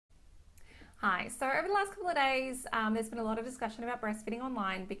Hi. So over the last couple of days, there's been a lot of discussion about breastfeeding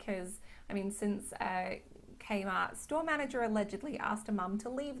online because, since Kmart store manager allegedly asked a mum to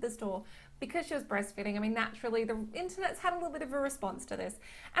leave the store because she was breastfeeding, naturally the internet's had a little bit of a response to this.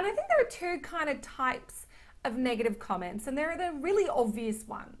 And I think there are two kind of types of negative comments, and there are the really obvious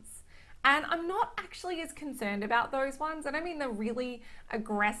ones. And I'm not actually as concerned about those ones. I don't mean the really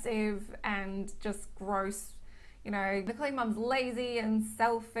aggressive and just gross, they're calling mums lazy and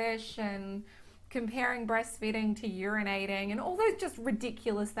selfish and comparing breastfeeding to urinating and all those just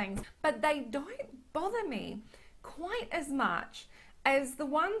ridiculous things. But they don't bother me quite as much as the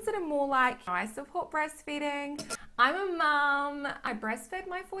ones that are more like, I support breastfeeding, I'm a mum, I breastfed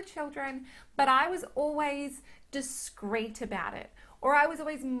my 4 children, but I was always discreet about it, or I was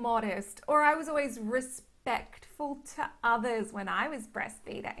always modest, or I was always respectful to others when I was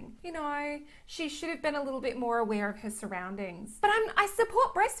breastfeeding. She should have been a little bit more aware of her surroundings. But I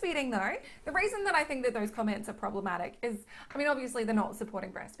support breastfeeding though. The reason that I think that those comments are problematic is, obviously they're not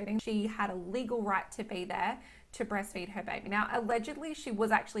supporting breastfeeding. She had a legal right to be there to breastfeed her baby. Now, allegedly she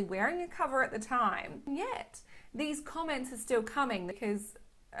was actually wearing a cover at the time, yet these comments are still coming because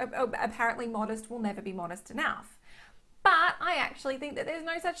apparently modest will never be modest enough. But I actually think that there's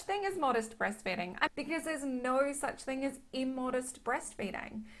no such thing as modest breastfeeding, because there's no such thing as immodest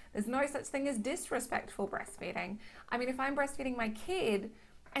breastfeeding. There's no such thing as disrespectful breastfeeding. If I'm breastfeeding my kid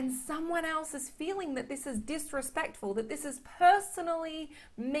and someone else is feeling that this is disrespectful, that this is personally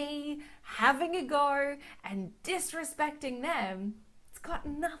me having a go and disrespecting them, it's got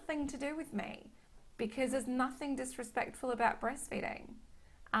nothing to do with me, because there's nothing disrespectful about breastfeeding.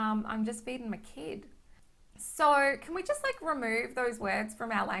 I'm just feeding my kid. So can we just remove those words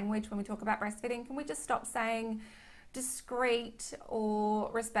from our language when we talk about breastfeeding? Can we just stop saying discreet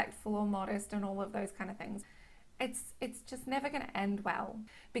or respectful or modest and all of those kind of things? It's just never going to end well,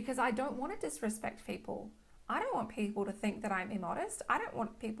 because I don't want to disrespect people. I don't want people to think that I'm immodest. I don't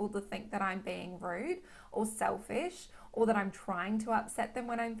want people to think that I'm being rude or selfish, or that I'm trying to upset them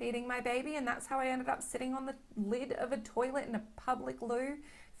when I'm feeding my baby. And that's how I ended up sitting on the lid of a toilet in a public loo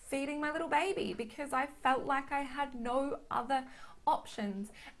feeding my little baby, because I felt like I had no other options.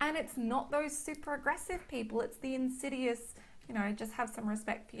 And it's not those super aggressive people, it's the insidious, just have some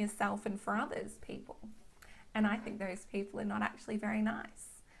respect for yourself and for others people. And I think those people are not actually very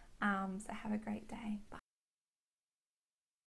nice. So have a great day. Bye.